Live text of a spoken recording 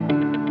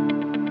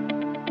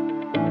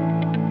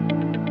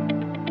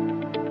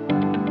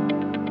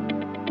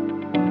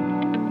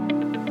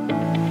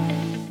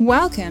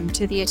Welcome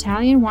to the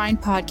Italian Wine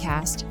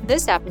Podcast.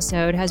 This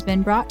episode has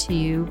been brought to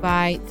you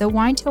by the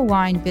Wine to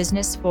Wine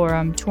Business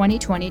Forum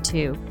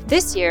 2022.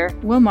 This year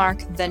will mark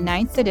the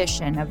 9th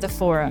edition of the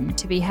forum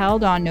to be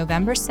held on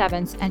November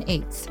 7th and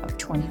 8th of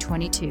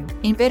 2022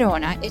 in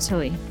Verona,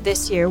 Italy.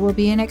 This year will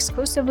be an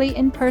exclusively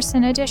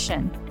in-person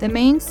edition. The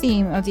main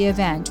theme of the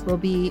event will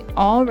be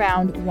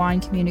all-round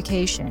wine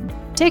communication.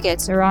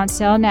 Tickets are on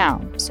sale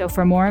now, so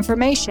for more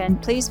information,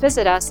 please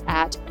visit us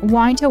at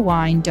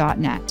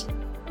winetowine.net.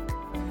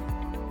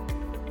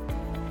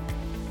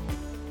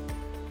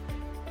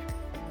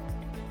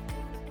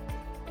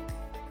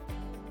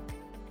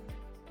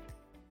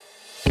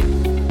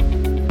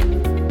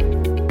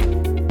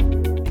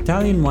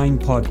 Italian Wine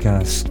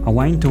Podcast, a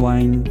Wine to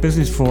Wine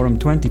Business Forum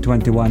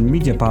 2021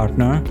 media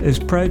partner, is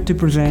proud to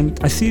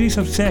present a series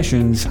of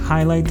sessions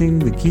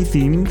highlighting the key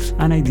themes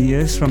and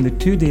ideas from the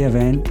two-day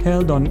event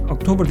held on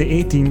October the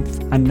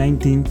 18th and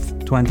 19th,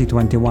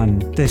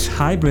 2021. This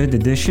hybrid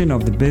edition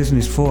of the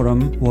Business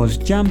Forum was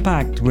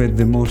jam-packed with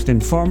the most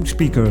informed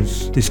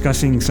speakers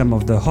discussing some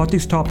of the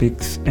hottest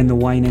topics in the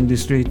wine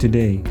industry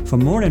today. For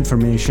more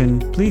information,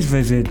 please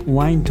visit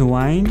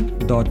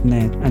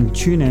winetowine.net and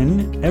tune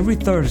in every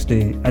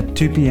Thursday at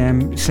 2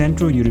 p.m.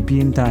 Central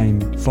European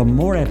Time for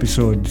more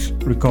episodes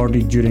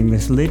recorded during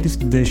this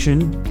latest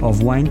edition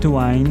of Wine to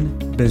Wine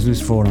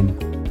Business Forum.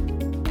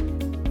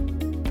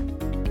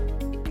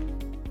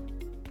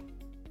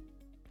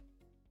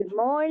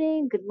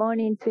 Good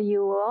morning to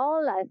you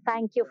all. I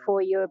thank you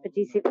for your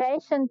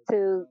participation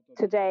to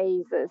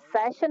today's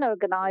session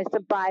organized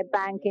by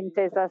Banca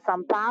Intesa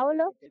San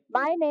Paolo.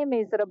 My name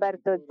is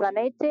Roberto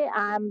Zanetti.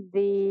 I'm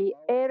the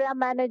area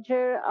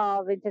manager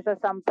of Intesa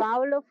San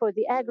Paolo for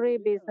the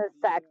agribusiness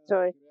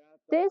sector.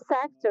 This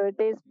sector,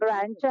 this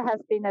branch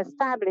has been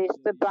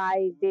established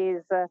by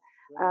this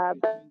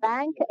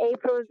bank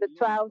April the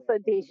 12th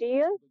this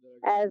year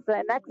as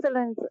an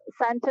excellent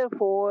center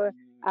for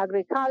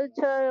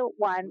agriculture,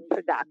 wine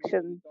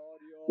production.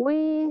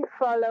 We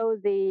follow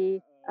the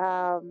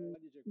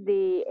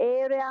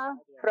area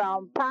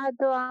from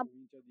Padua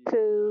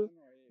to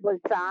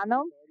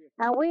Bolzano,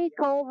 and we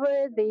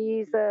cover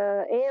these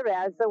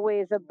areas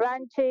with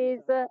branches,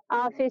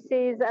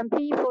 offices, and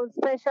people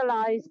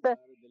specialized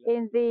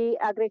in the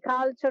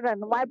agriculture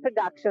and wine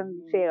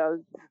production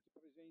fields.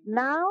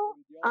 Now,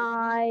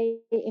 I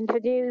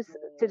introduce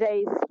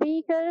today's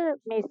speaker,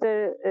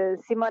 Mr.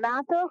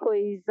 Simonato, who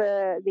is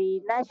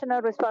the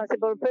national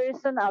responsible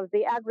person of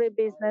the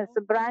agribusiness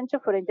branch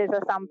for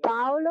Intesa San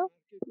Paolo.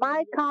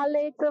 My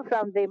colleagues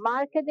from the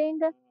marketing,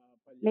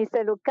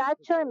 Mr.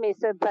 Luccaccio and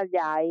Mr.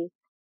 Pagliai.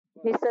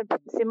 Mr.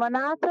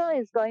 Simonato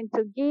is going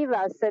to give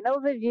us an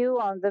overview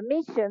on the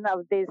mission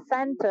of this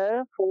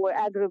Center for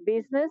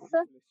Agribusiness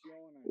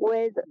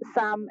with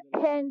some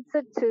hints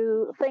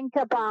to think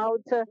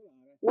about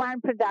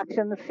wine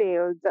production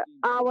field.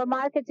 Our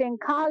marketing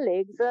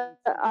colleagues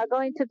are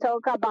going to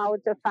talk about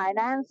the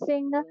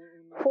financing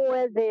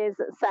for this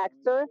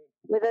sector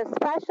with a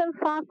special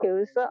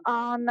focus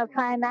on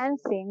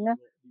financing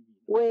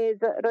with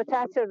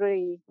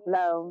rotatory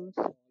loans.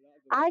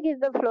 I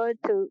give the floor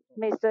to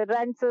Mr.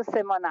 Renzo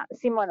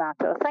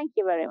Simonato. Thank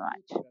you very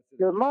much.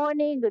 Good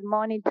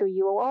morning to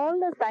you all.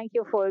 Thank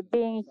you for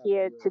being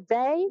here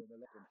today.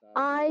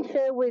 I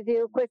share with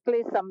you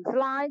quickly some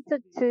slides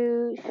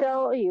to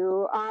show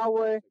you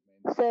our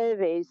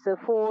service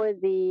for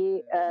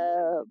the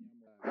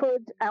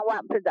food and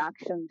wine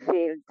production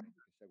field.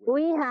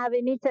 We have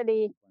in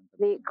Italy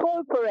the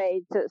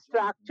corporate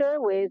structure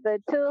with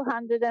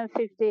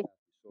 250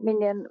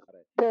 million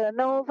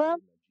turnover,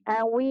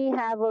 and we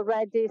have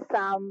already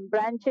some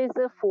branches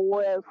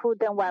for food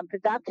and wine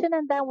production,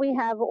 and then we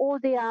have all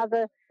the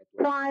other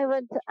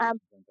private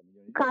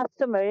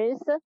customers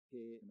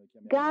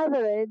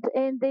gathered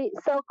in the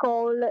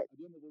so-called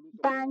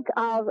Bank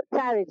of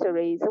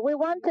Territories. We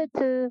wanted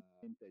to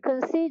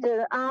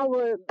consider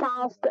our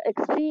past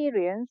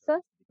experience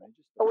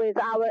with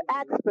our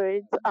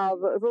experts of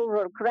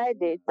rural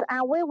credit,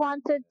 and we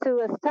wanted to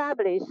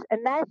establish a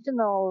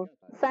national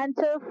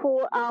center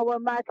for our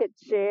market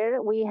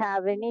share we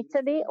have in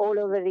Italy, all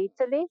over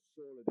Italy.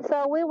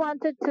 So we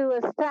wanted to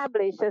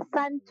establish a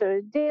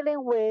center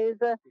dealing with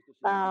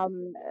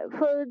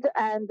food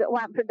and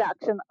wine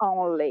production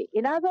only.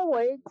 In other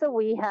words,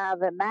 we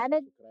have a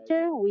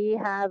manager, we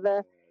have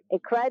a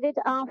credit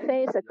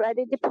office, a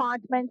credit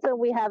department, so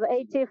we have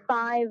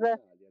 85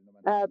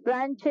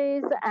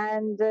 branches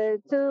and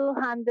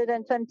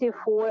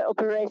 224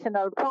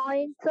 operational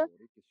points.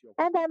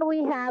 And then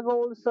we have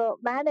also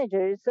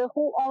managers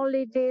who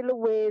only deal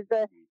with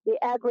the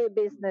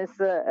agribusiness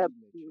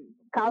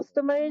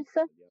customers.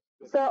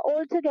 So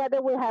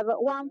altogether we have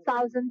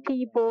 1,000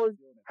 people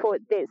for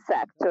this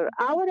sector.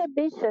 Our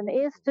ambition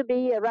is to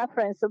be a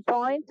reference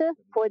point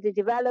for the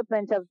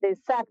development of this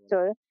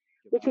sector,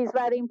 which is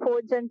very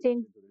important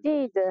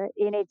indeed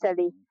in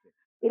Italy.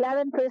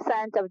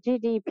 11% of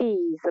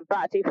GDPs,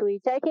 but if we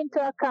take into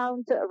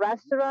account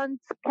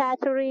restaurants,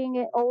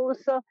 catering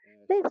also,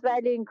 this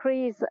value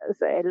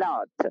increases a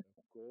lot.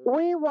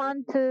 We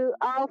want to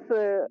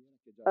offer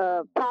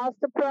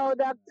past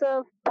products,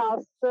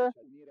 past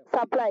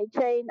supply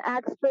chain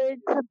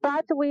experts,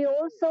 but we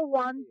also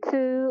want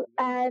to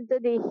add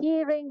the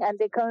hearing and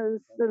the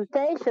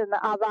consultation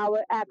of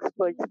our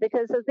experts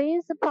because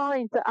these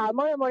points are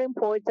more and more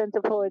important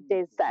for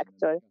this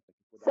sector.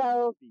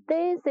 So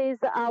this is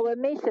our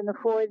mission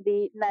for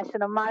the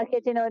national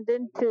market in order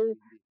to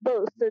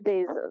boost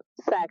this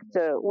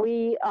sector.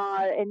 We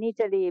are an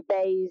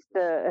Italy-based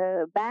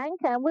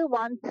bank and we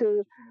want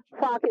to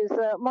focus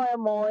more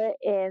and more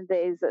in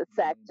this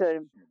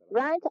sector.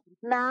 Right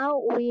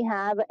now we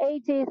have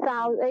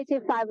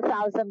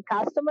 85,000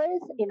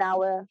 customers in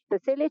our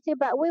facility,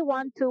 but we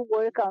want to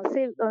work on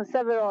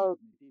several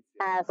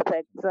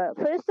aspects.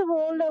 First of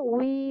all,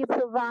 we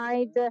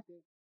provide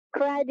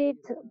credit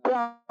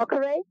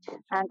brokerage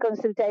and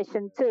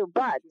consultation too.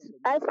 But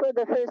as for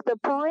the first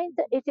point,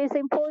 it is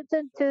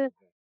important to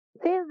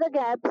fill the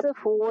gaps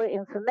for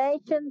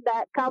information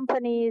that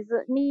companies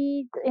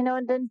need in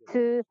order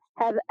to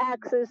have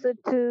access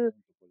to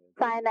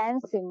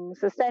financing,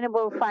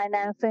 sustainable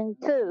financing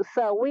too.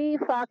 So we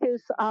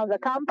focus on the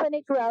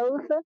company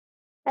growth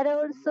and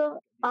also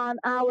on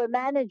our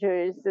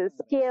managers'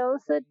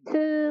 skills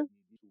to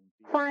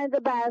find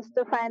the best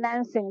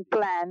financing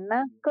plan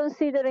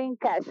considering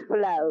cash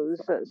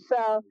flows.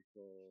 So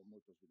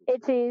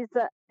it is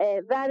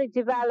a very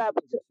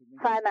developed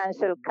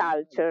financial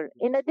culture.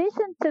 In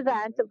addition to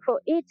that,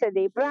 for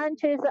Italy,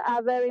 branches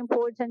are very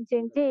important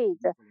indeed.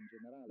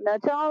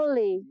 Not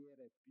only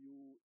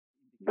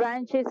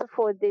branches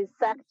for this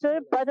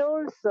sector, but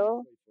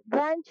also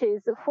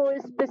branches for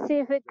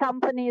specific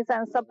companies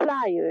and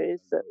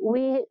suppliers.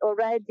 We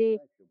already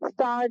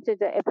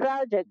started a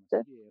project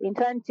in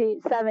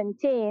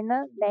 2017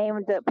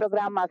 named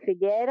Programma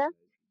Filiera.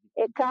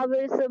 It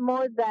covers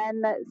more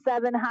than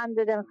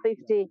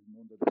 750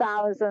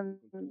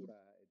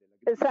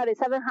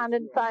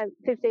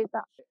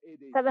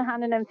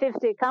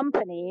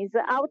 companies.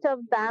 Out of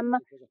them,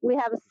 we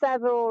have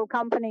several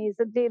companies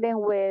dealing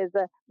with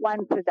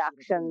wine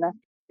production.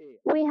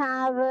 We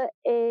have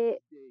a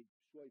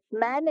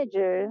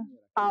manager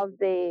of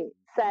the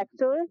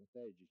sector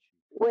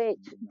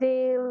which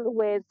deal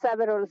with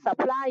several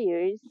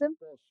suppliers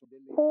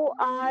who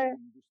are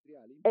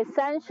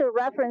essential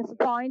reference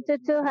point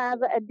to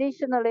have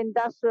additional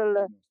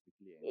industrial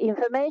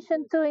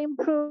information to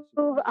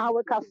improve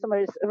our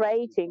customers'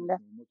 rating.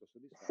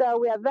 So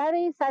we are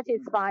very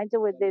satisfied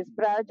with this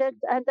project,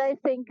 and I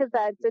think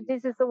that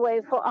this is a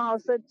way for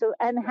us to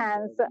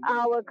enhance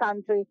our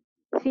country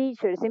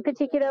features, in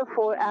particular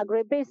for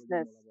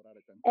agribusiness.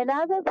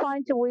 Another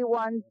point we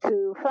want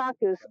to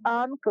focus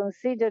on,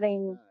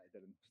 considering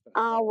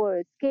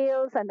our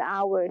skills and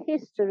our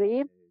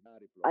history,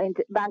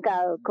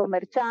 Banca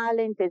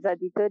Commerciale, Intesa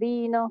di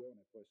Torino,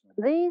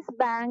 these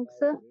banks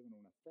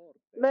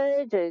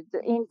merged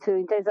into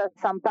Intesa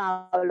San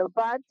Paolo,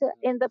 but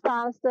in the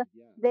past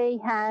they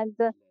had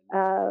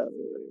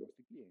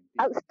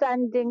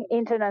outstanding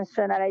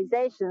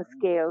internationalization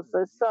skills.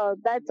 So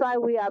that's why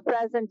we are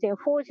present in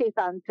 40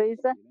 countries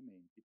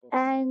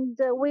and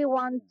we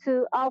want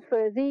to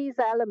offer these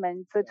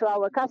elements to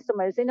our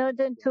customers in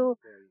order to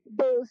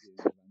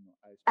boost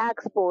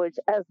export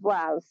as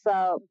well.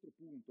 So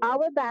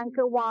our bank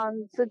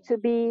wants to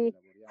be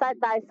side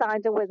by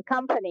side with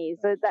companies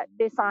that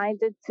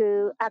decided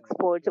to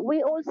export.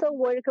 We also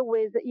work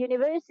with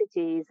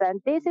universities,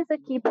 and this is a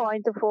key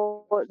point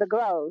for the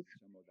growth.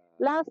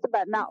 Last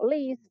but not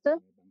least,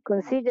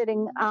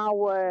 considering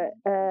our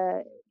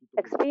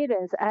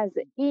experience as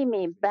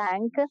IMI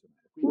Bank,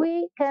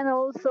 we can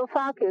also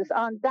focus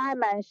on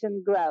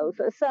dimension growth.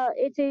 So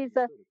it is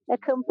a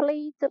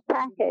complete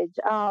package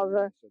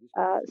of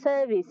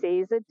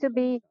services to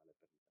be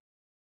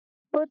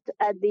put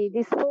at the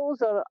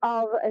disposal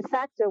of a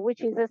sector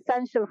which is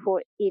essential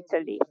for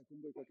Italy.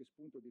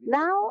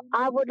 Now,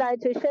 I would like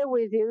to share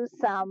with you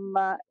some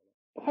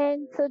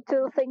hints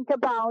to think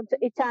about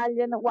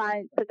Italian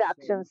wine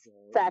production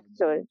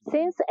sector.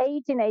 Since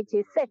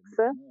 1986,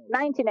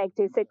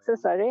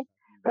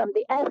 from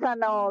the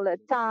ethanol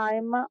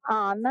time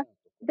on,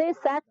 this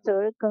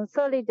sector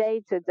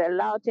consolidated a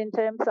lot in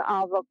terms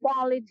of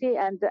quality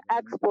and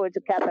export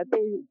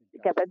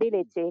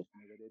capability,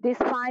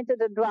 despite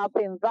the drop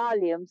in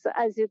volumes,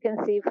 as you can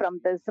see from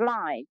the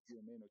slide.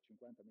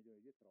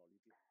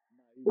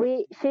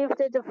 We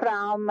shifted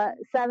from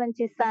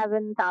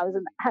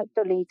 77,000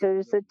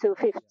 hectoliters to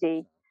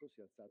 50.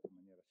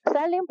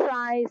 Selling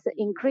price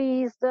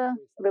increased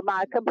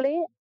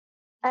remarkably,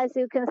 as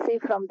you can see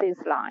from this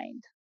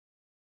slide.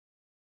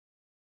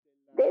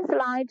 This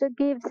slide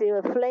gives you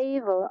a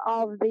flavor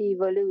of the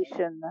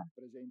evolution.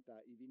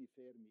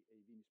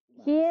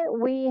 Here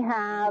we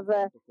have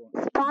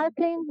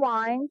sparkling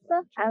wines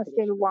and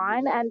still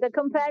wine, and the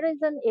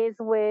comparison is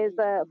with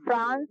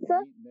France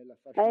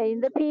in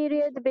the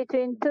period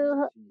between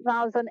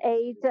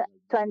 2008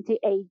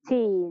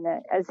 2018.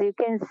 As you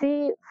can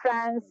see,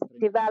 France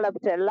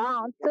developed a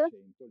lot,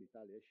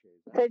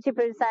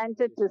 30%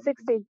 to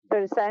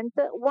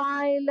 60%,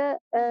 while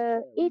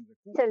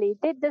Italy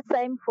did the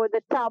same for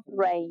the top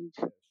range.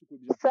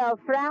 So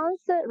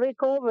France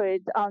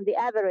recovered on the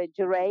average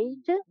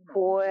range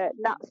for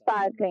not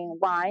sparkling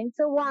wines,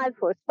 while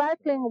for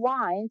sparkling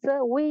wines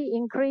we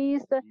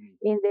increased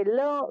in the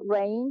low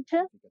range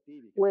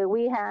where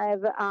we have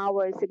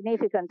our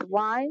significant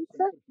wines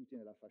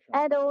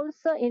and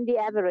also in the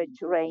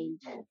average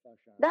range.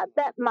 Not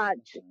that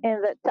much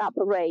in the top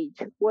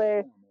range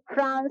where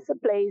France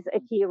plays a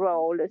key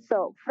role.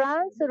 So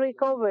France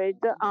recovered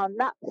on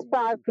not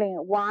sparkling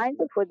wines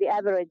for the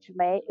average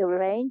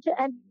range,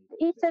 and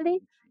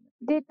Italy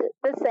did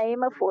the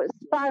same for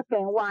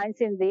sparkling wines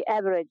in the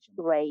average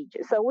range.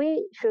 So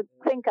we should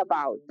think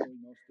about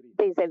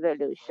this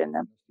evolution.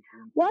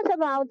 What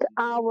about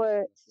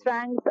our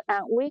strengths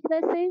and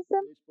weaknesses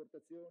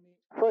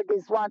for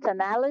this SWOT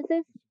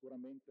analysis?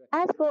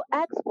 As for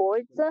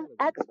exports,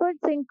 exports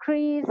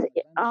increase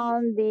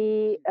on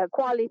the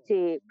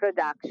quality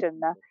production.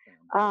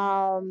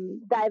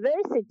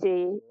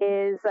 Diversity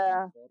is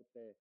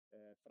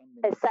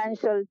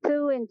essential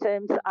too in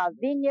terms of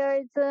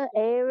vineyards,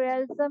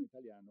 areas,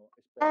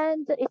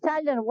 and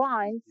Italian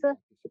wines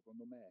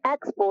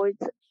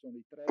exports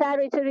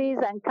territories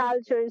and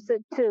cultures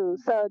too.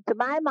 So to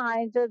my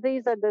mind,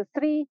 these are the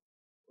three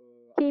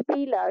key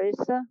pillars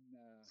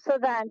so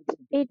that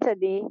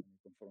Italy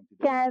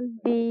can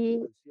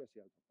be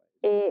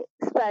a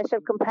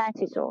special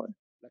competitor.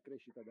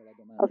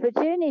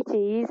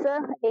 Opportunities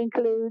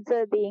include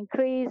the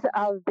increase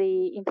of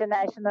the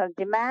international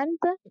demand,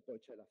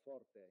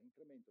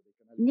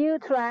 new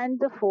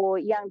trend for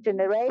young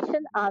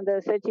generation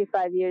under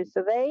 35 years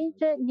of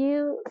age,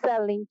 new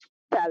selling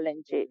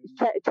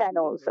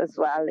channels as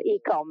well,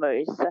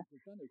 e-commerce.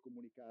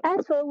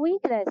 As for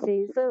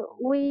weaknesses,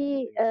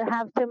 we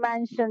have to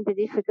mention the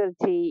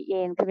difficulty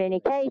in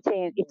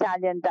communicating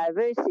Italian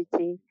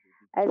diversity.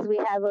 As we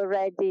have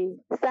already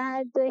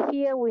said,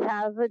 here we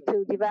have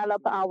to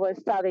develop our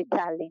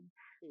storytelling.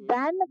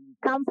 Then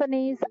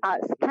companies are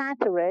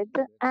scattered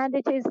and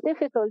it is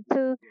difficult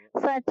to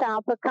set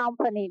up a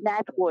company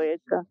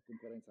network.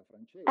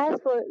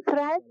 As for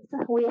threats,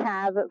 we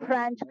have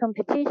French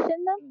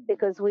competition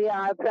because we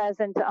are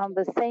present on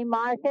the same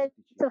market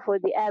for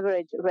the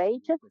average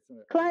range,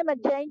 climate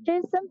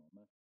changes,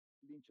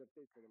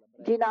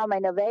 genome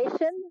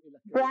innovation,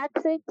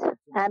 Brexit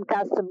and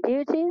custom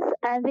duties,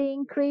 and the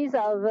increase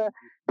of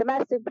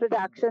domestic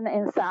production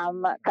in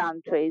some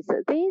countries.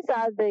 These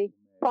are the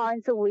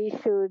points we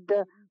should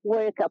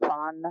work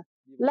upon.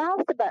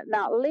 Last but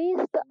not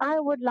least, I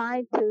would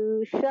like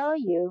to show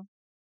you.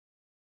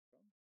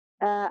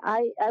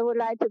 I would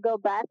like to go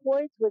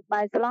backwards with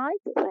my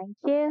slides. Thank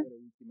you.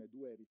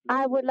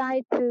 I would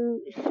like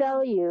to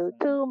show you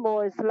two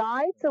more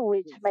slides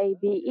which may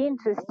be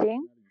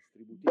interesting.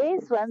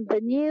 This one,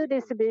 the new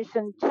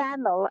distribution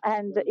channel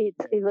and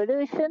its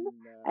evolution.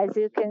 As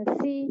you can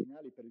see,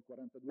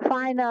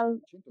 final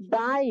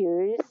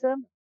buyers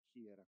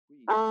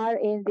are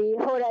in the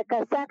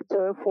HoReCa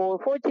sector for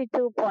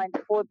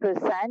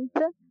 42.4%,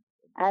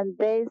 and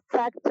this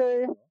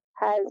sector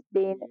has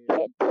been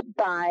hit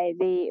by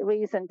the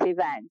recent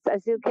events.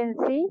 As you can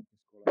see,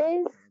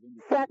 this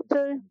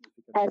sector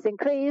has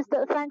increased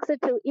thanks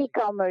to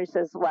e-commerce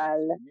as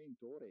well.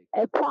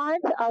 A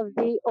part of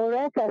the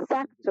HoReCa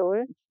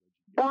sector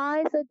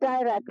buys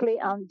directly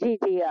on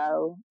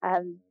GDO,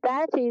 and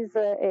that is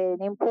an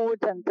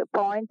important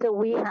point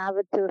we have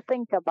to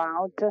think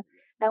about,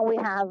 and we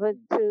have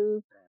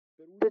to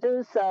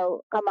do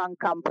so among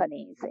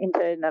companies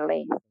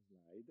internally.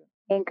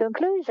 In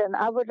conclusion,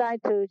 I would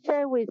like to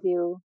share with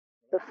you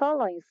the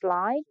following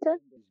slide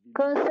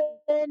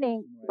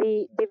concerning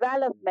the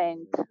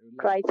development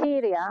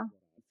criteria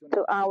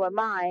to our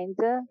mind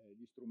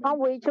on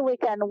which we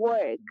can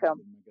work.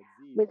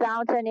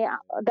 Without any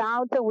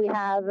doubt, we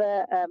have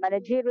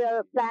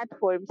managerial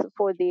platforms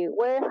for the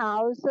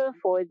warehouse,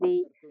 for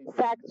the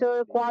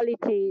sector,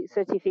 quality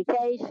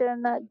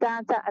certification,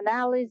 data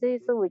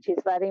analysis, which is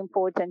very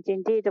important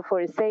indeed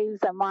for sales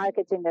and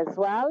marketing as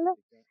well,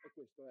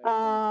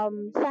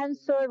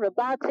 sensor,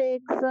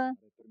 robotics,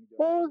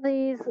 all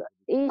these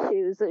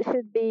issues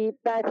should be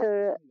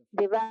better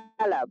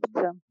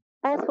developed.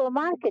 As for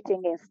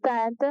marketing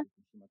instead,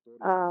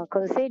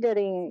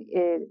 considering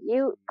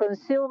new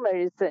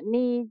consumers'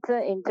 needs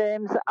in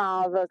terms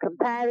of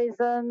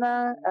comparison,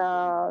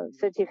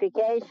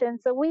 certification.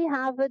 So we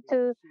have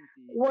to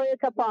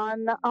work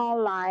upon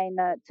online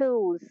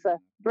tools,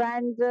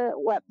 brand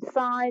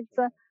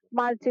websites,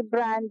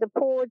 multi-brand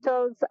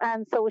portals,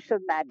 and social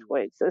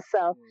networks.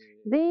 So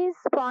these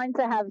points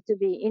have to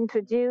be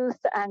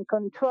introduced and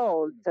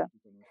controlled.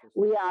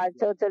 We are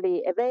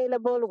totally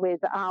available with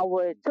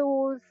our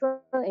tools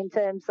in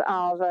terms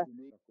of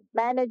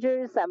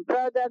managers and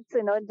products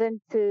in order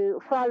to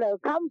follow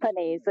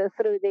companies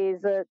through this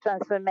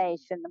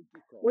transformation.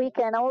 We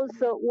can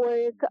also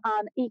work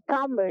on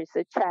e-commerce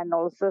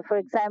channels. For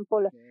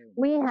example,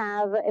 we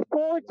have a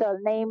portal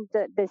named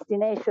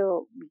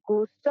Destination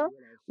Gusto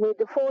with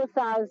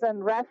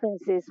 4,000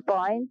 references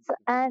points,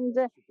 and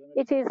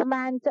it is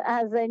meant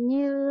as a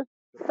new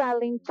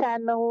selling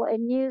channel, a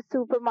new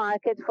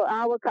supermarket for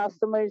our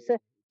customers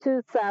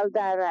to sell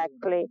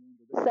directly.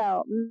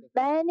 So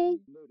many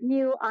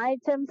new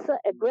items,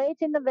 a great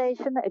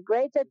innovation, a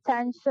great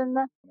attention.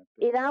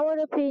 In our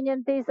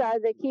opinion, these are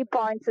the key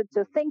points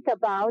to think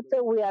about.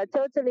 We are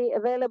totally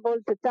available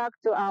to talk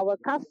to our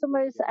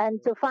customers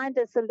and to find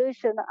a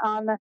solution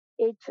on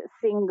each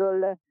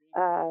single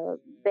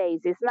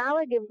basis. Now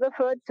I give the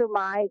floor to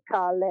my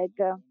colleague.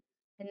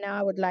 And now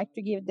I would like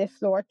to give the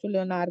floor to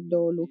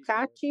Leonardo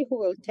Lucacci, who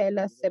will tell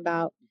us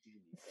about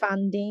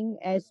funding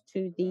as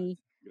to the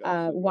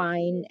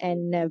wine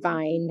and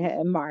vine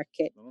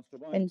market.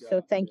 And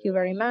so thank you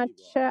very much.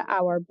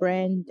 Our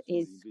brand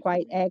is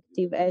quite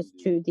active as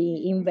to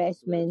the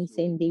investments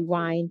in the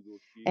wine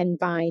and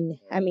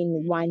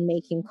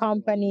winemaking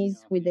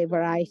companies with a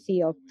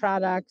variety of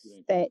products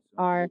that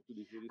are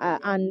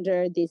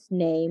under this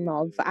name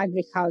of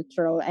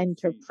agricultural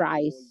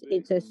enterprise.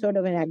 It's a sort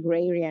of an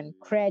agrarian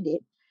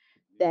credit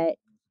that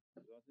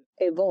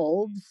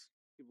evolves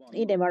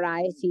in a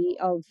variety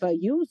of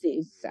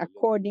uses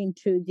according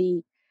to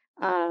the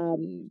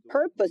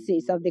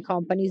purposes of the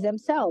companies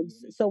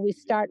themselves. So we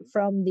start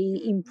from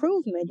the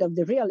improvement of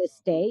the real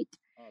estate,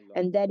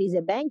 and that is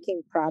a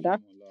banking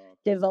product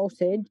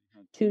devoted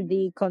to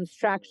the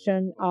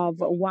construction of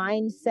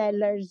wine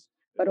cellars,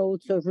 but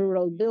also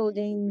rural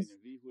buildings,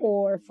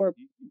 or for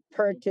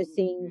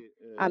purchasing,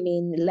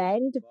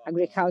 land,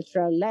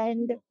 agricultural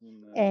land,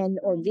 and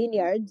or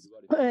vineyards.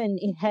 And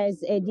it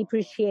has a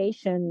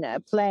depreciation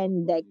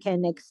plan that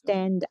can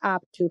extend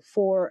up to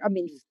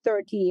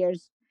 30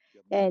 years.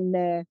 And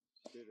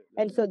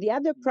so the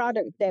other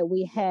product that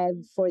we have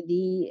for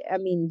the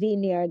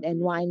vineyard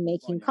and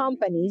winemaking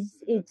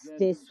companies, it's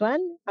this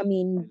one.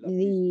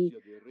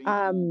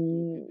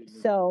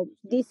 So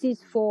this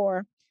is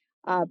for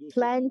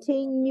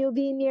planting new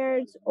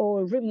vineyards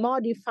or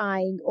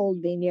remodifying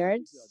old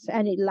vineyards,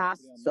 and it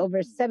lasts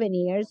over 7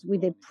 years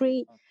with a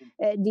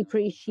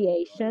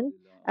depreciation.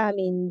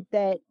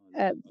 That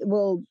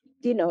will,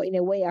 in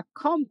a way,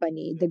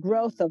 accompany the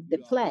growth of the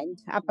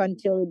plant up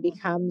until it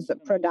becomes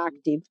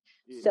productive.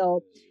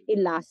 So it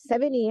lasts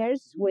 7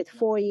 years with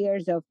 4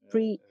 years of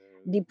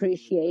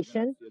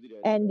depreciation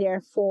and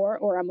therefore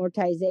or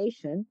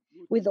amortization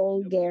with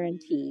all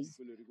guarantees.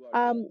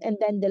 And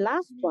then the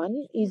last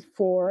one is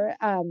for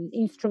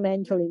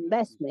instrumental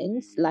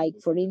investments, like,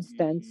 for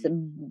instance,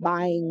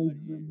 buying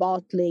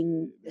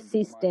bottling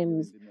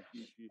systems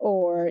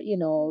or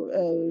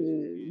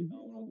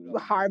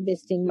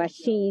harvesting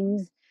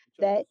machines.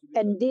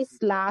 And this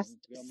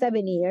lasts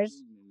 7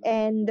 years,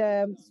 and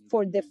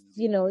for the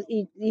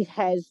it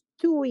has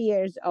 2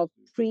 years of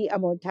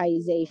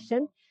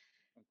pre-amortization.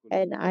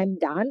 And I'm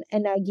done,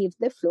 and I give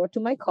the floor to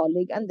my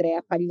colleague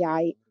Andrea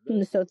Pagliai.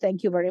 So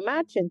thank you very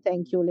much, and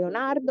thank you,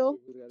 Leonardo.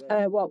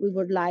 What we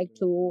would like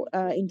to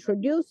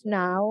introduce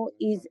now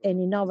is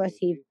an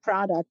innovative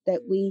product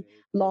that we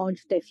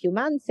launched a few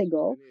months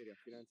ago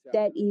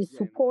that is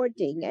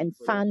supporting and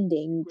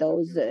funding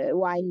those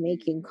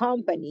winemaking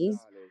companies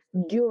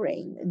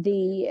during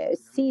the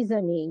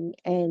seasoning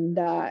and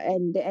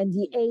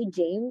the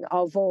aging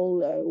of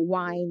all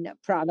wine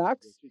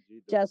products.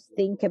 Just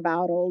think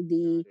about all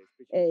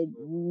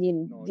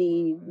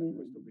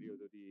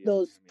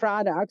those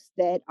products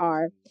that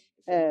are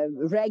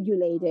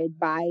regulated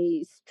by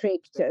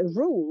strict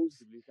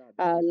rules,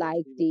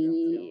 like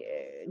the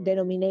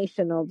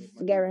denomination of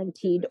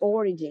guaranteed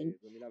origin.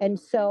 And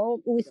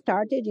so we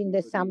started in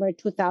the summer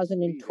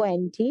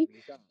 2020,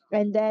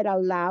 and that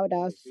allowed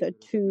us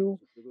to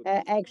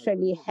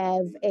actually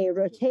have a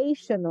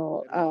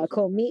rotational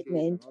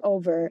commitment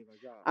over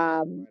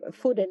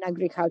food and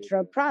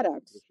agricultural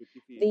products.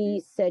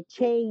 This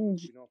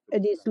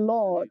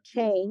law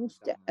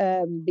changed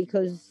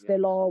because the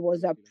law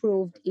was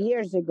approved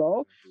years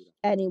ago,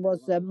 and it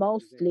was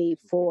mostly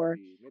for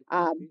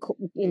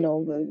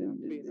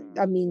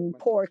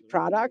pork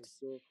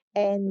products.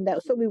 And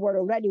so we were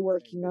already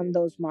working on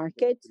those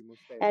markets.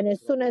 And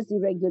as soon as the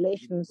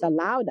regulations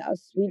allowed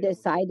us, we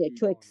decided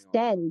to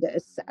extend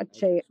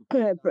such a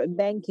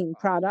banking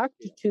product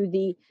to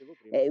the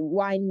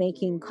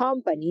winemaking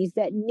companies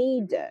that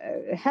need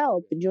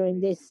help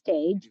during this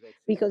stage,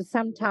 because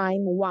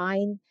sometimes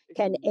wine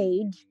can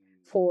age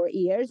for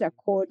years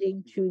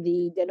according to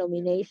the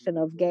denomination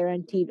of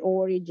guaranteed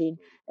origin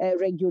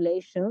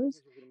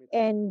regulations.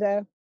 And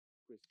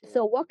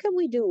so what can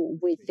we do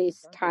with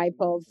this type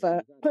of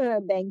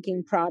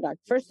banking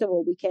product? First of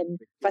all, we can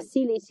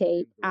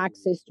facilitate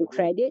access to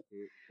credit,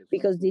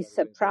 because this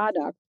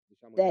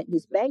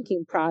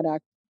banking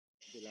product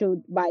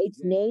should, by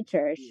its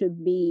nature,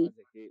 should be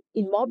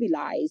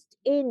immobilized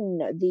in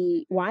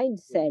the wine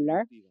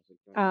cellar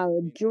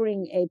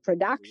during a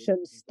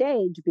production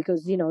stage,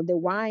 because the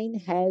wine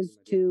has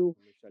to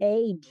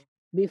age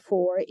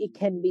before it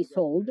can be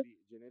sold.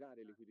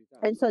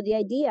 And so the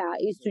idea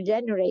is to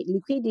generate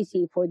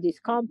liquidity for these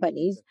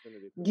companies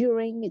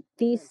during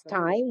this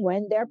time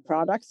when their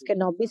products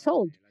cannot be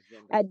sold.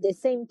 At the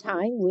same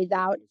time,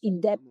 without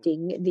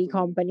indebting the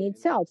company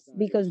itself,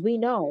 because we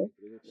know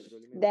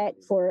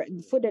that for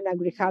food and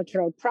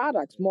agricultural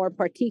products, more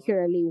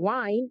particularly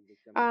wine,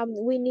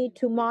 we need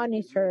to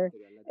monitor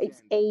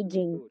it's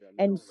aging,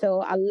 and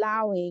so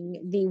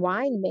allowing the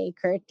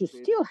winemaker to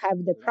still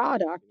have the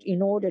product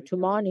in order to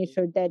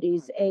monitor that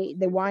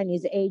the wine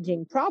is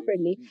aging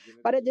properly,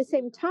 but at the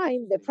same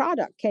time the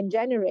product can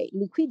generate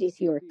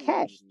liquidity or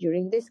cash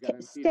during this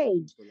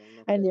stage,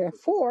 and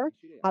therefore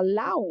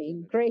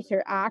allowing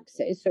greater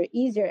access or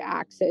easier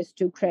access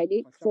to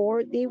credit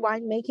for the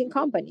winemaking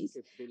companies.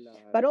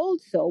 But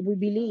also, we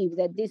believe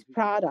that this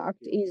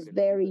product is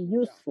very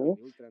useful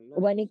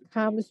when it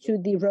comes to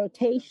the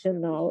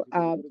rotational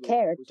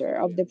character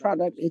of the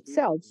product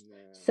itself.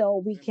 So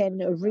we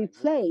can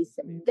replace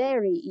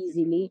very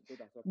easily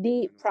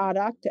the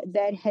product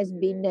that has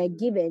been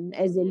given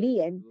as a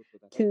lien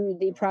to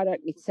the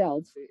product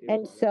itself.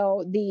 And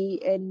so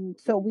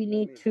we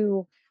need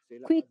to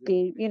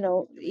quickly,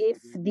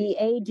 if the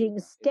aging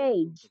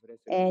stage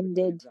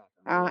ended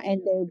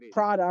and the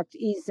product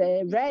is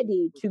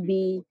ready to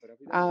be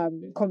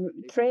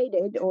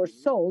traded or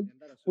sold,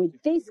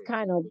 with this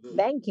kind of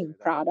banking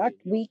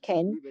product, we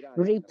can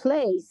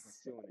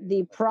replace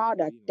the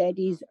product that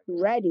is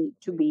ready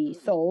to be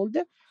sold,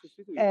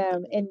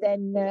 and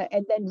then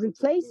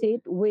replace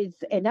it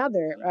with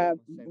another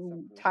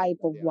type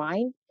of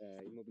wine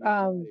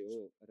um,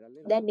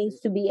 that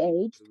needs to be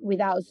aged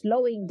without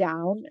slowing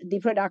down the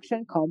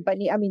production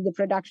company, I mean, the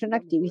production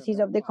activities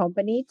of the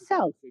company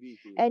itself.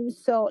 And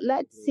so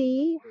let's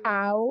see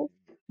how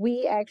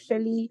we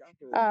actually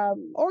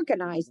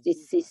organize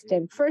this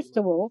system. First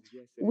of all,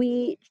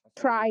 we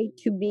try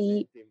to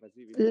be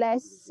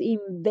less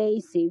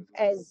invasive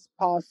as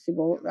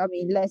possible. I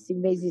mean, less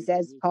invasive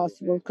as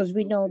possible, because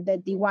we know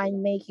that the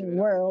winemaking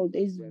world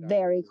is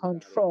very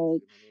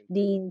controlled.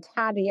 The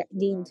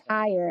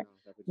entire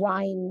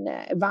vine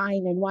and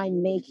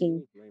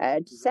winemaking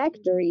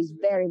sector is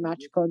very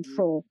much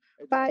controlled.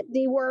 But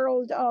the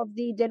world of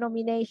the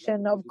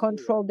denomination of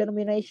control,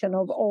 denomination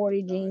of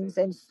origins,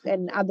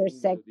 and other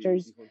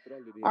sectors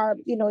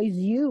is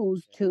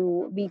used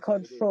to be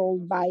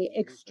controlled by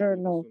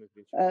external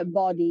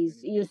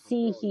bodies. You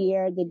see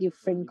here the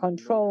different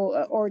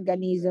control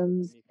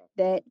organisms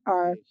that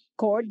are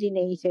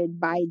coordinated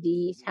by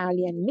the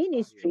Italian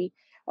Ministry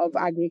of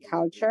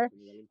Agriculture,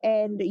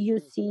 and you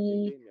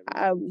see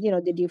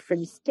the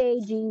different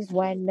stages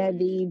when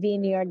the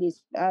vineyard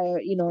is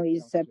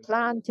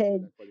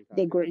planted,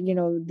 the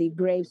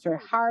grapes are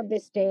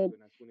harvested,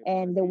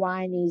 and the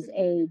wine is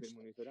aged.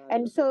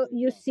 And so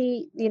you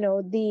see,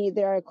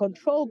 there are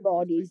control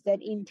bodies that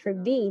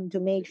intervene to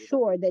make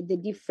sure that the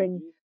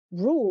different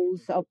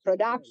rules of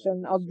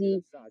production of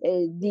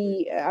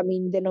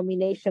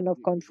denomination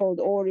of controlled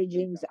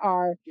origins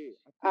are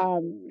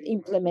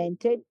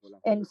implemented.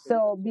 And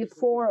so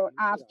before or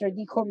after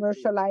the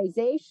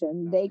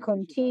commercialization, they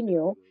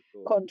continue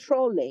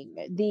controlling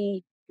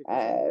the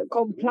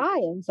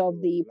compliance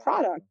of the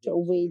product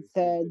with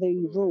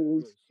the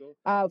rules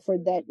for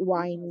that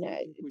wine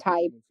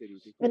type.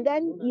 And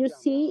then you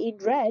see in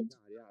red,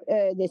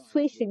 the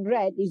swish in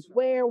red is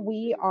where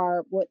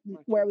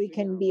where we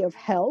can be of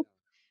help.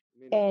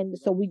 And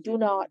so we do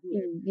not,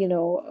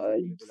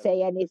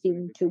 say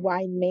anything to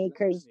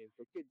winemakers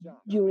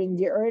during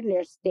the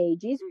earlier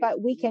stages,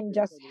 but we can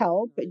just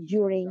help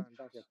during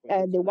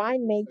the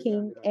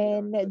winemaking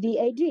and the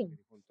aging,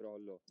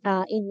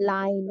 in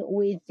line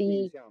with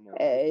the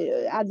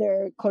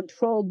other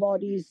control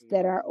bodies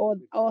that are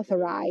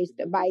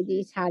authorized by the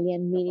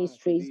Italian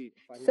ministries.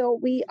 So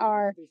we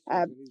are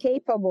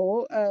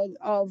capable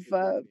of,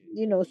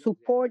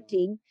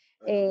 supporting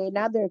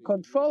another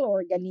control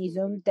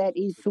organism that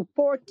is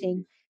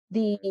supporting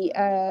the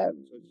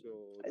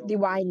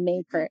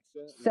winemaker,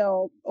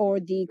 or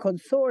the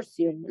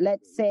consortium.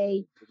 Let's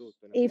say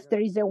if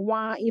there is a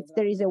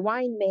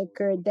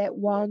winemaker that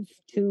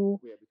wants to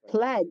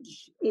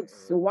pledge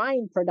its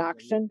wine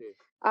production,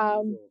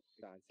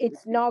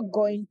 it's not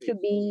going to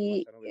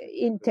be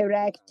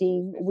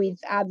interacting with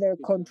other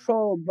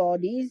control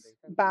bodies,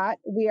 but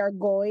we are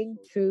going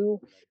to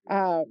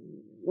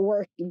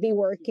be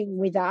working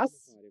with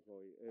us.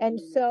 And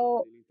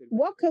so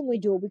what can we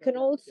do? We can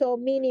also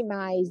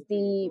minimize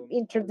the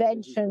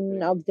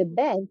intervention of the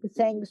bank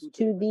thanks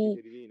to the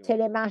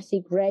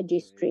telematic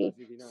registry.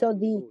 So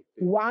the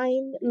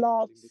wine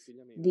lots,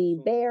 the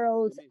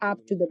barrels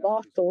up to the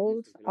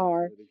bottles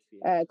are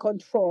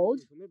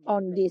controlled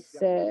on this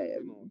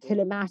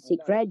telematic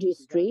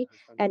registry.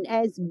 And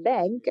as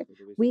bank,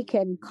 we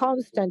can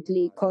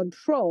constantly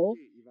control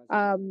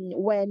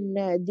when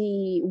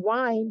the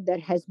wine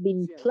that has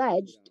been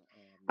pledged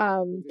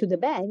to the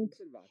bank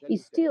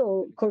is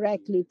still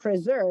correctly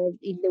preserved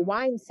in the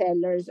wine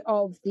cellars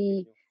of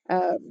the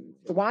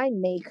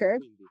winemaker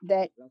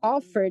that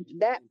offered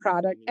that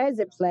product as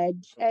a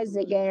pledge, as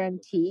a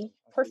guarantee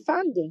for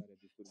funding.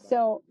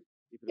 So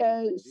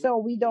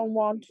we don't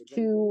want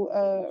to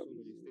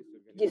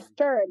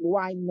disturb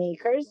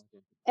winemakers,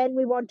 and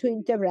we want to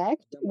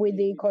interact with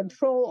the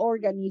control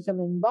organism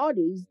and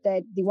bodies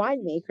that the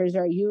winemakers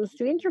are used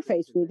to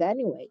interface with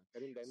anyway.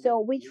 So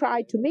we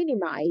try to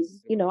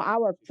minimize,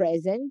 our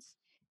presence,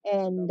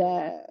 and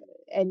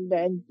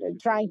and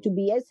trying to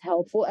be as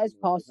helpful as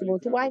possible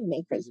to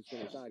winemakers.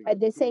 At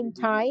the same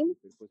time,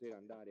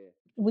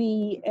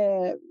 we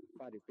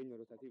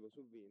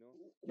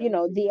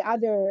the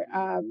other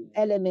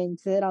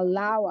elements that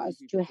allow us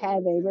to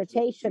have a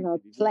rotational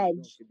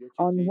pledge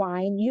on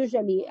wine.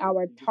 Usually,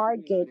 our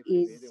target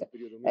is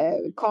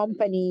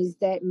companies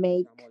that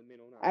make,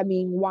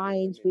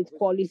 wines with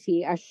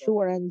quality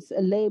assurance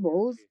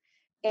labels,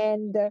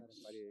 and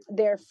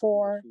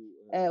therefore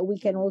we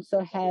can also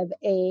have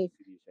a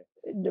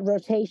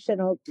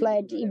rotational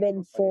pledge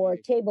even for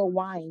table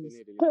wines.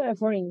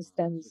 For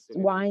instance,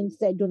 wines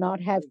that do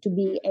not have to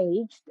be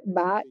aged,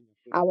 but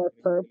our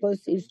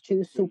purpose is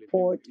to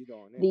support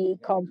the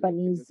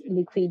company's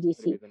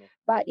liquidity.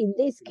 But in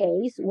this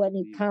case, when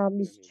it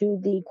comes to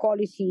the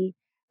quality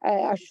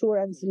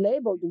assurance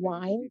labeled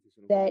wine,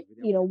 that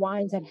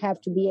wines that have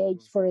to be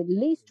aged for at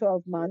least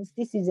 12 months,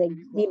 this is a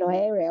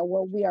area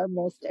where we are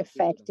most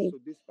effective.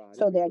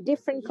 So there are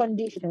different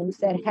conditions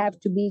that have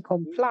to be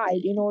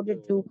complied in order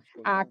to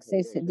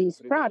access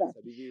this product.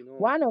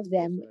 One of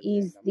them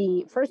is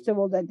first of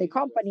all, that the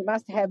company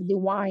must have the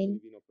wine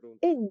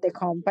in the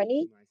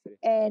company,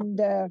 and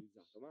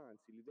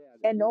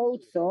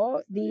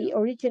also the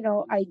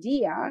original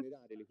idea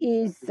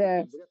is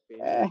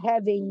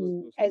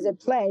having as a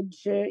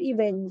pledge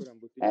even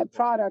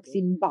products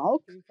in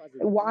bulk,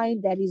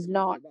 wine that is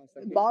not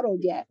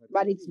bottled yet,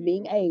 but it's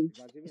being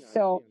aged.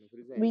 So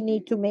we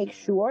need to make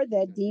sure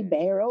that the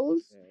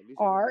barrels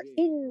are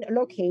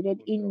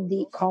located in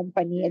the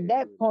company. At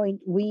that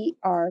point, we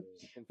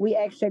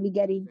actually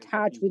get in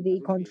touch with the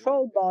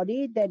control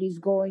body that is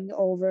going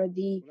over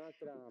the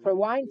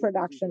wine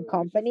production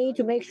company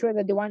to make sure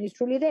that the wine is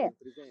truly there.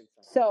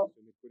 So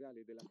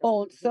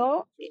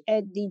also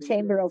at the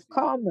Chamber of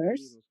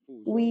Commerce,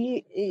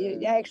 we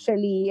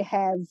actually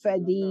have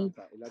the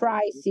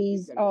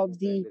prices of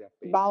the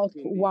bulk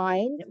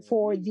wine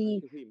for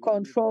the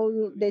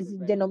control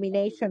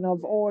denomination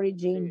of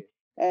origin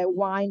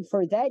wine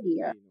for that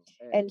year.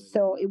 And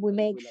so we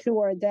make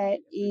sure that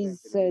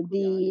is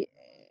the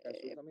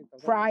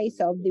price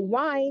of the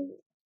wine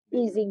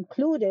is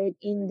included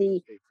in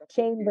the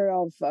Chamber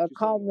of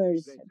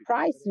Commerce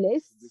price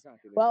lists.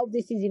 Well,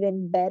 this is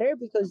even better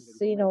because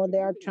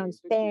there are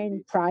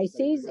transparent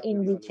prices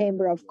in the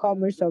Chamber of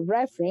Commerce of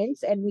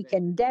reference, and we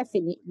can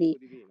definitely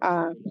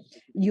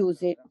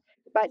use it.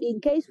 But in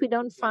case we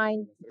don't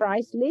find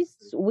price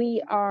lists,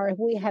 we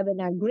have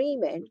an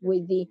agreement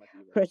with the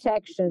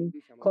protection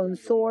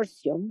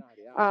consortium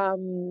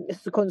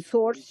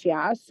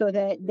consortia, so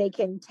that they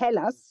can tell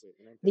us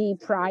the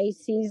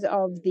prices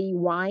of the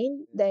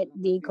wine that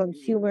the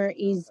consumer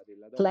is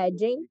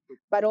pledging,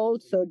 but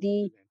also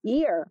the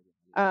year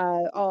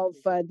of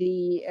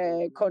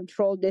the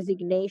control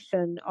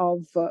designation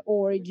of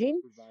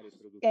origin,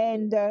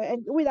 and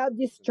without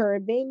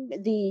disturbing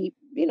the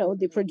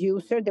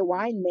producer, the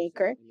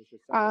winemaker.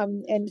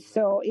 And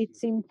so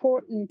it's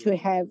important to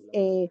have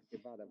a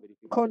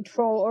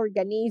control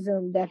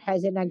organism that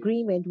has an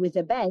agreement with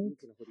the bank,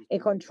 a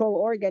control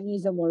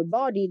organism or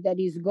body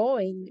that is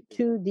going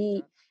to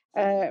the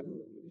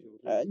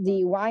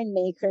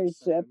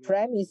winemaker's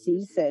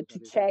premises to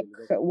check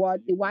what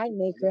the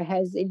winemaker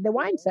has in the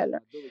wine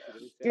cellar.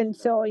 And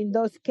so in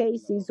those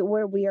cases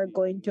where we are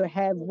going to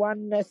have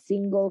one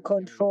single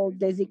control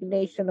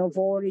designation of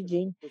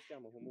origin,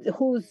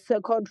 whose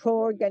control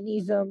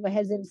organism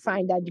hasn't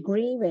signed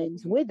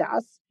agreements with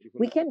us,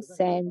 we can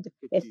send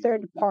a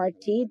third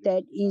party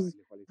that is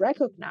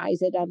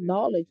recognized and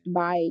acknowledged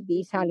by the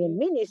Italian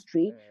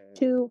ministry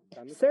to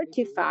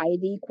certify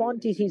the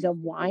quantities of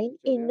wine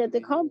in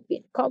the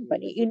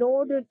company in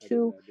order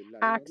to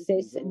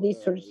access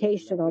this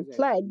rotational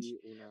pledge.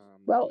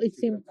 Well,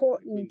 it's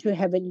important to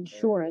have an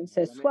insurance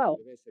as well.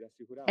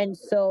 And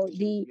so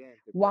the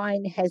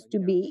wine has to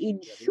be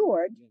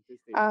insured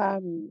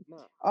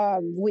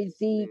with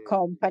the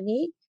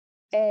company.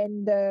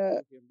 And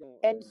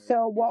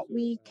so what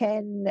we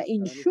can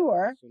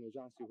insure,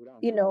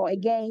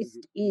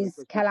 against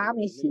is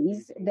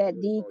calamities that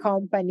the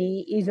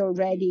company is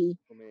already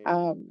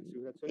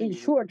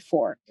insured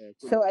for.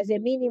 So as a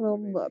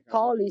minimum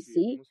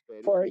policy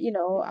for,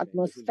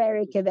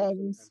 atmospheric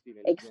events,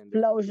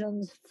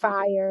 explosions,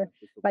 fire.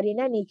 But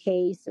in any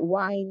case,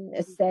 wine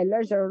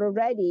sellers are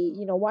already,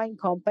 wine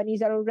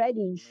companies are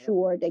already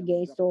insured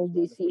against all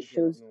these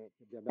issues.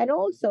 And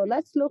also,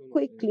 let's look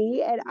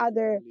quickly at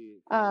other,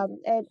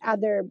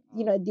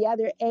 the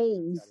other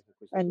aims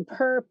and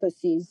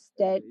purposes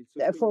that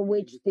for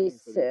which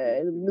this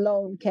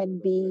loan can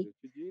be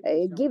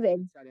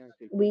given.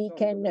 We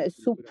can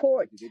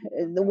support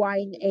the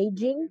wine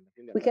aging.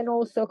 We can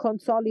also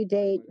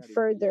consolidate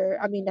further,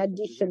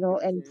 additional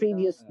and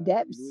previous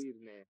debts,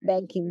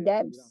 banking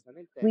debts.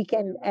 We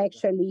can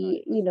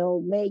actually,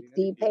 make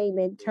the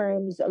payment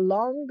terms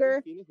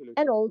longer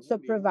and also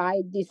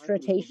provide this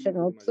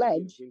rotational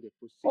pledge.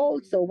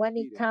 Also, when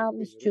it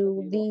comes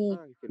to the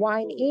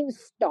wine in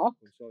stock,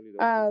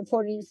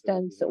 for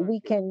instance, we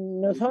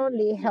can not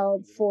only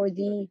help for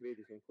the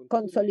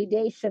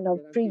consolidation of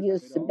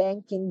previous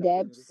banking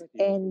debts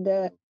and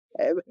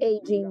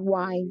aging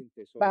wine,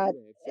 but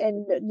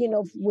and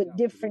with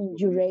different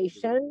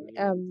duration.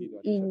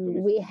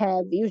 In we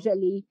have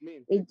usually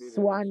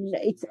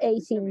it's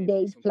 18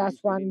 days plus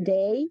 1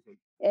 day,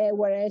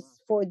 whereas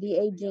for the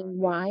aging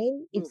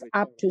wine it's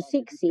up to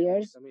 6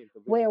 years,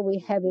 where we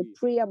have a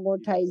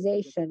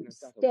pre-amortization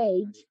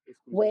stage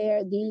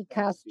where the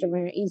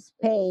customer is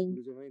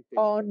paying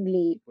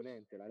only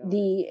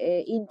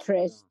the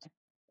interest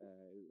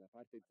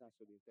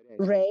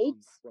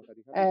rates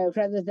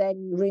rather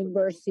than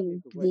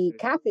reimbursing the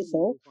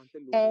capital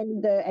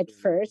and at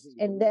first,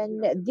 and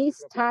then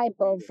this type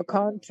of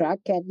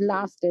contract can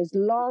last as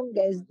long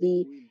as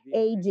the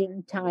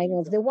aging time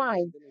of the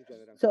wine,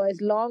 so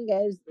as long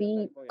as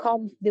the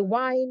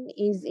wine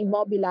is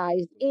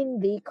immobilized in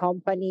the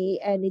company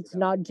and it's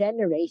not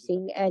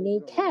generating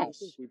any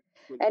cash.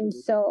 And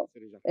so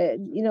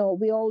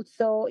we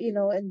also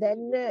and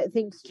then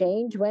things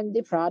change when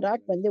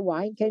the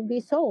wine can be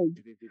sold.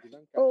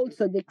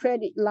 Also, the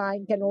credit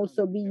line can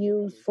also be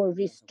used for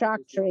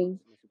restructuring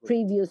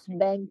previous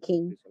bank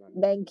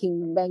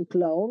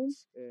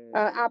loans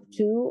up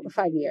to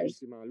 5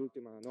 years.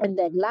 And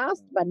then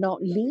last but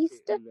not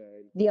least,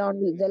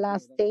 the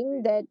last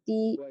thing, that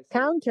the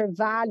counter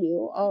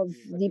value of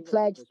the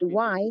pledged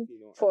wine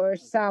for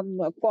some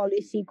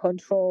quality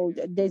controlled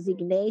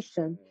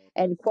designation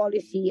and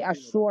quality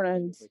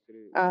assurance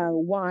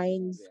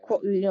wines,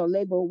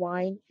 label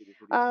wine,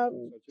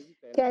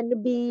 can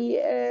be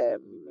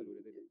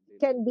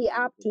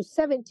up to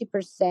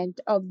 70%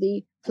 of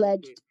the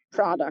pledged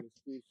product.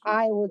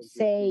 I would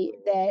say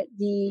that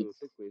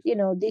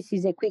this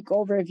is a quick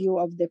overview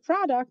of the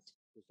product,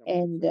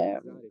 and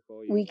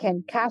we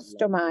can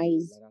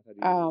customize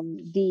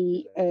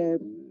the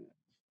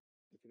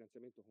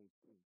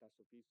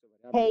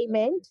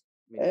payment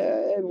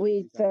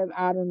with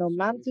I don't know,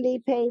 monthly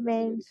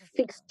payments,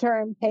 fixed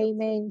term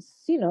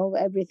payments.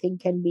 Everything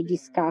can be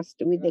discussed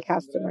with the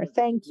customer.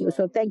 Thank you.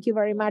 So thank you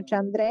very much,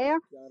 Andrea,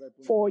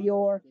 for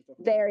your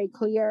very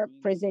clear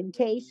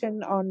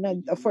presentation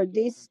on for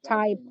this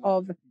type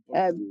of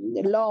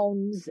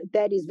loans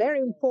that is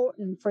very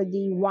important for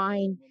the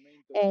wine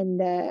and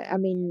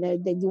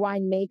the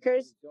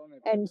winemakers.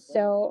 And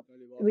so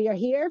we are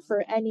here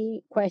for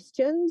any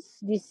questions.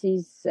 This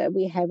is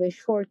we have a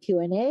short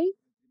Q&A.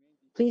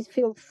 Please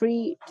feel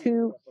free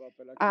to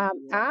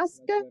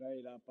ask,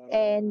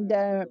 and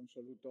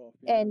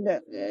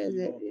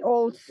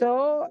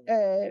also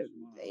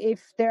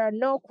if there are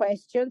no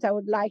questions, I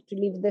would like to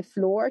leave the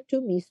floor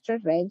to Mr.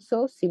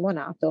 Renzo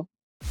Simonato.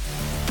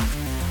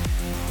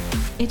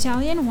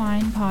 Italian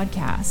Wine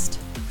Podcast,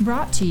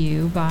 brought to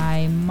you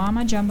by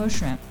Mama Jumbo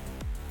Shrimp.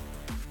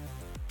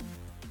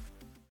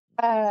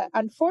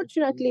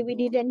 Unfortunately, we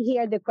didn't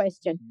hear the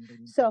question.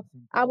 So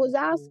I was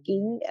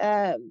asking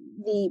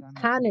the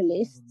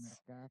panelists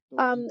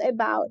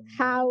about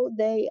how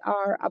they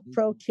are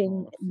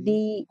approaching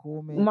the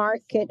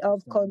market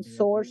of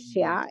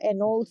consortia,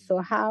 and also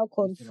how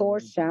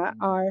consortia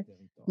are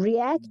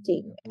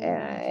reacting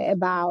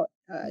about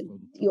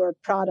your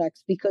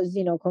products, because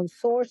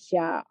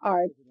consortia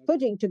are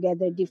putting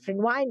together different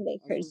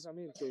winemakers.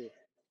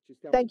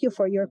 Thank you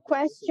for your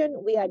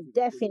question. We are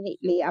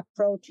definitely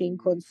approaching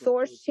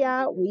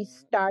consortia. We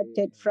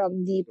started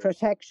from the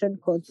protection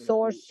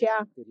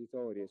consortia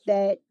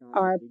that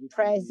are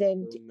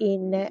present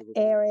in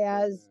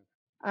areas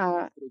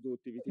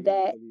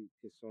that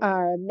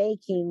are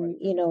making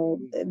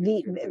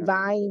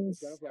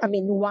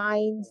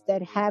wines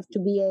that have to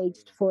be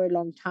aged for a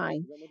long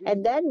time,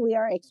 and then we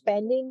are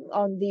expanding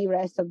on the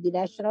rest of the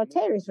national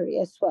territory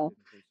as well.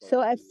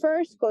 So at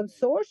first,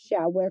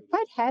 consortia were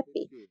quite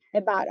happy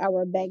about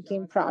our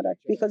banking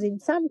product, because in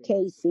some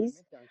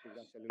cases,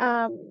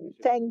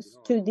 thanks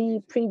to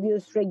the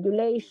previous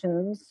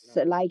regulations,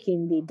 like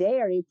in the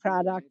dairy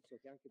product,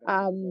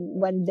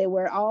 when they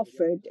were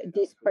offered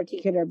this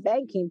particular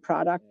banking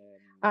product,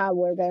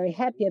 were very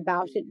happy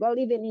about it. Well,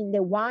 even in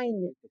the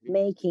wine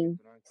making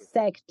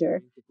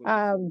sector,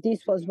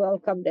 this was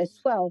welcomed as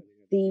well.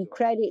 The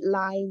credit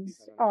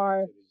lines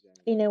are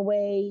in a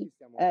way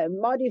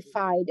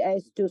modified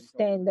as to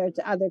standards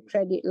other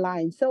credit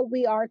lines. So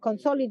we are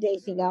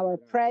consolidating our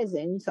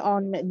presence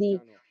on the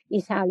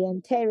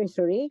Italian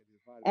territory,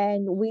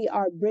 and we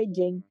are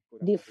bridging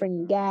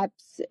different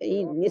gaps,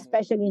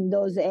 especially in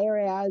those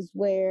areas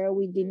where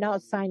we did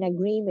not sign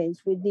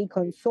agreements with the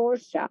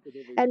consortia.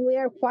 And we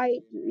are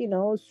quite,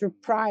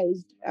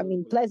 surprised,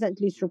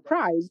 pleasantly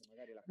surprised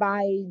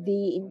by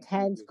the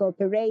intense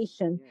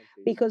cooperation,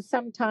 because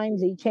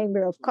sometimes the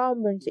Chamber of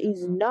Commerce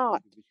is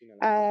not,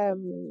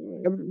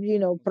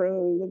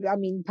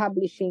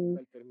 publishing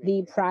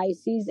the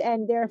prices,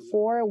 and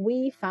therefore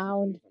we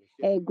found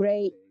a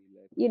great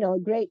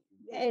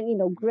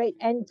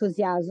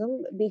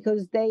enthusiasm,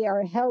 because they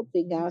are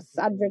helping us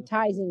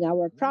advertising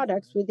our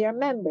products with their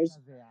members.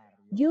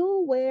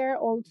 You were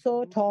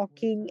also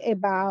talking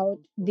about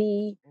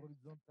the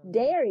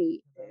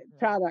dairy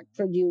product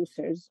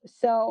producers.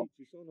 So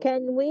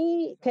can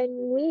we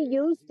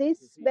use this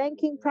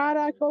banking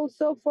product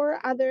also for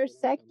other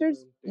sectors?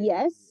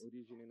 Yes,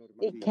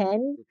 it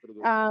can.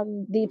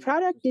 The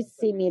product is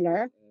similar.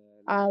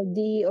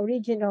 The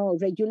original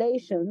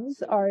regulations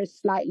are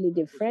slightly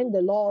different.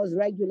 The laws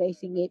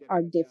regulating it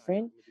are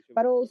different,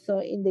 but also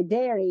in the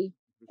dairy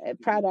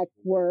product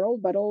world,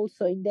 but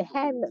also in the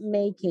ham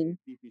making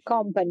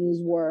companies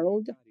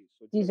world.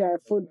 These are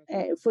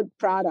food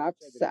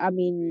products. I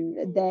mean,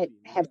 that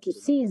have to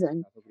season.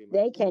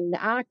 They can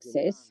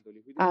access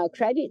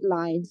credit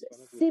lines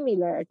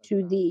similar to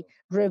the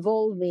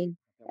revolving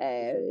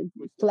uh,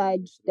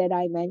 pledge that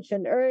I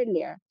mentioned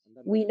earlier.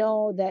 We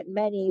know that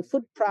many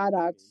food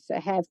products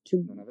have to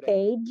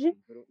age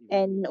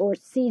and or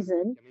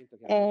season,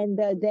 and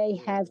they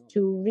have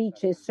to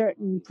reach a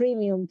certain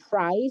premium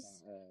price,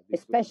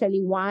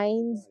 especially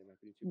wines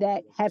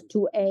that have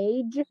to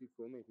age.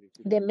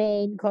 The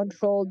main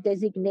controlled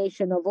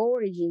designation of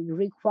origin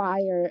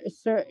require a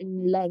certain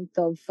length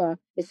of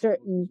a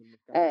certain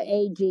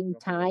aging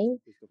time,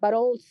 but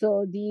also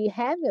the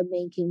hammer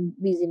making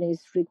business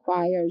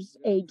requires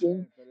aging.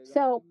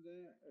 So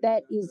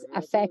that is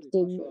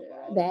affecting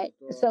that.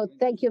 So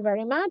thank you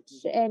very much.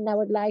 And I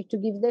would like to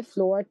give the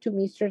floor to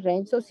Mr.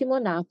 Renzo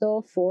Simonato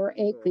for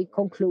a quick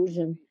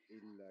conclusion,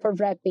 for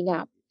wrapping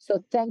up. So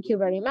thank you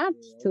very much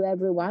to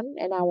everyone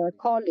and our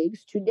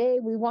colleagues. Today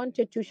we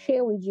wanted to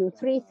share with you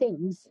three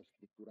things.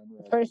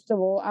 First of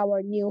all,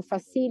 our new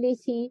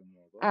facility,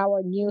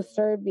 our new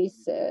service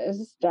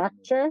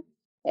structure,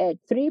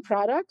 three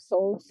products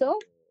also.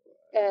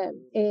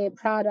 A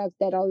product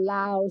that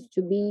allows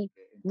to be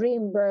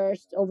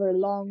reimbursed over a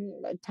long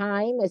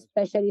time,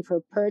 especially for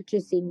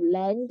purchasing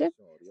land,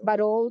 but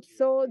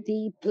also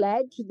the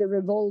pledge, the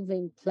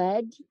revolving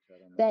pledge,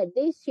 that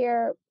this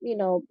year,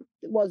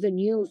 wasn't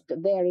used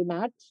very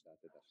much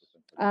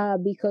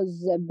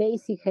because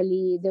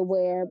basically there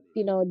were,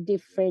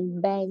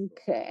 different bank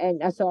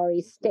and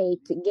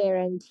state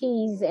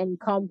guarantees, and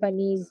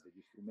companies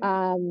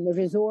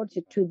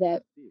resorted to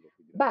that.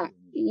 But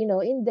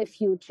in the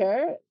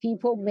future,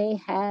 people may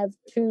have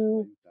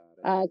to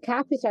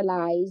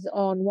capitalize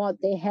on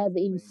what they have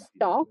in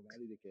stock,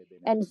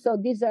 and so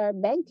these are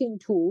banking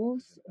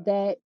tools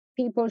that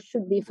people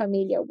should be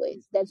familiar with.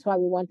 That's why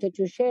we wanted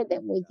to share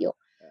them with you.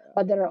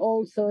 But there are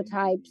also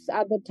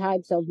other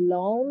types of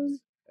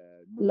loans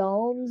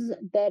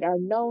that are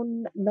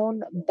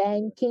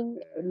non-banking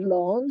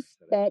loans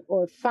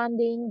or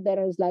funding that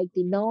is like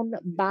the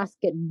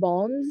non-basket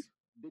bonds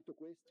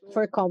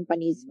for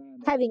companies.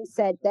 Having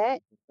said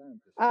that,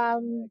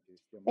 an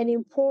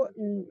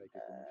important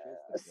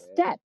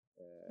step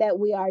that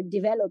we are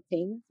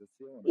developing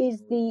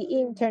is the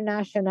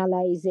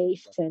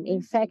internationalization.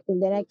 In fact, in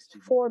the next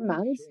 4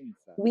 months,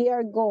 we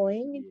are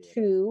going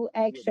to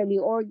actually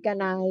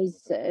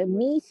organize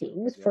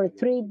meetings for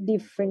three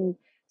different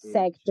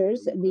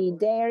sectors: the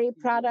dairy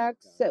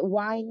products,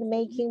 wine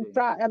making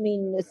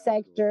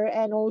sector,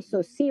 and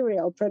also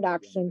cereal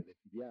production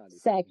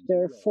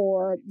sector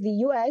for the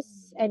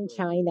US and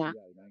China.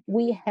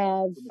 We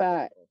have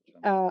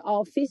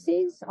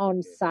offices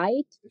on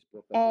site,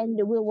 and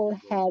we will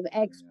have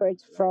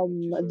experts from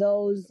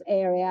those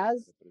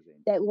areas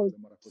that will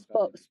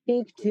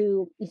speak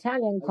to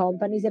Italian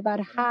companies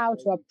about how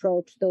to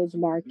approach those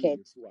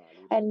markets.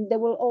 And there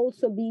will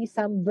also be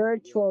some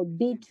virtual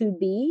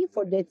B2B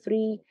for the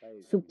three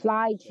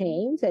supply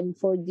chains and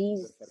for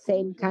these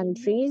same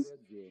countries,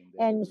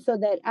 and so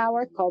that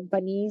our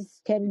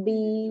companies can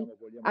be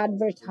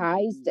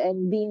advertised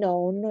and be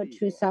known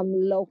to some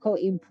local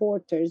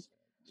importers.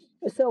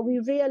 So we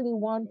really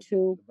want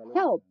to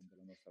help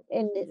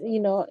in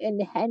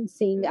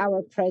enhancing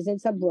our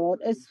presence abroad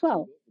as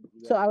well.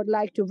 So I would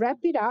like to wrap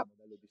it up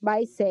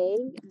by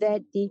saying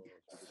that the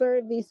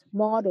service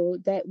model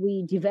that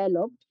we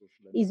developed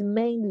is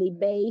mainly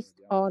based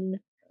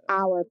on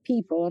our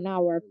people, on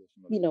our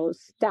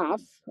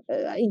staff.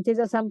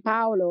 Intesa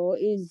Sanpaolo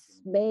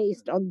is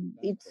based on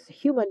its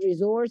human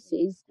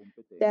resources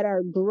that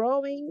are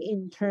growing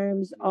in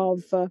terms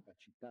of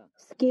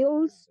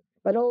skills,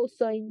 but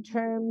also in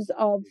terms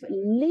of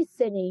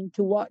listening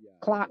to what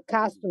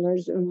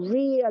customers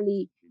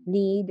really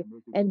need,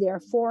 and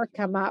therefore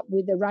come up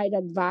with the right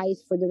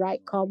advice for the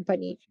right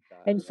company.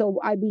 And so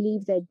I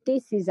believe that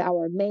this is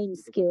our main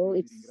skill.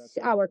 It's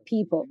our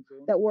people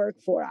that work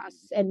for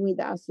us and with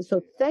us.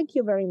 So thank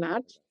you very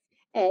much,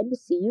 and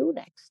see you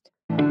next.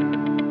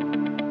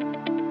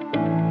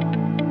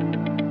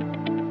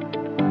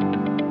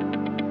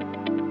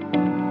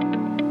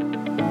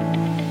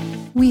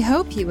 We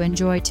hope you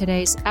enjoyed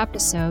today's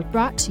episode,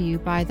 brought to you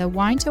by the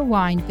Wine to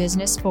Wine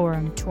Business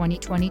Forum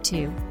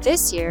 2022.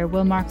 This year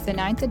will mark the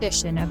 9th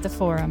edition of the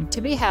forum,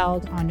 to be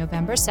held on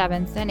November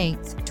 7th and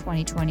 8th,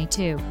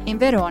 2022, in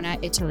Verona,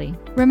 Italy.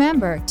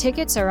 Remember,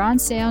 tickets are on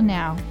sale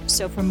now,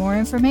 so for more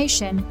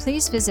information,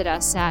 please visit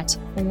us at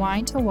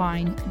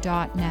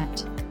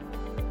winetowine.net.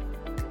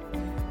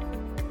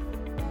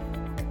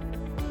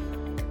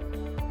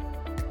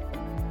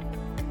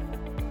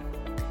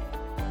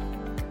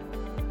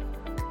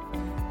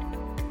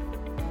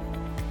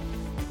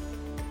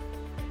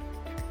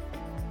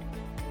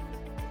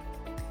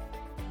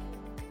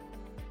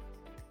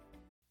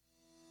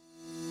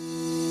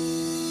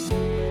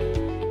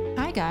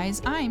 Hi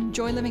guys, I'm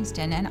Joy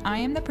Livingston and I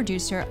am the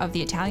producer of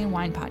the Italian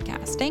Wine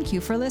Podcast. Thank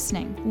you for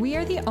listening. We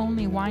are the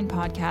only wine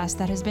podcast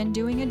that has been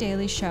doing a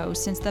daily show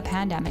since the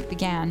pandemic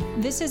began.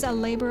 This is a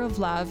labor of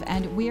love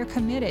and we are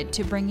committed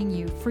to bringing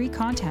you free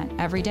content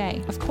every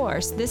day. Of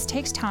course, this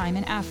takes time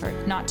and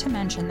effort, not to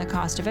mention the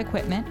cost of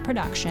equipment,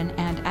 production,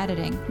 and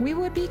editing. We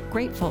would be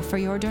grateful for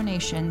your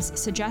donations,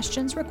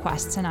 suggestions,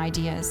 requests, and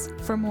ideas.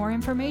 For more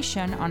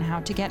information on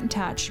how to get in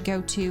touch,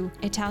 go to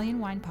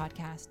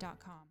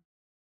ItalianWinePodcast.com.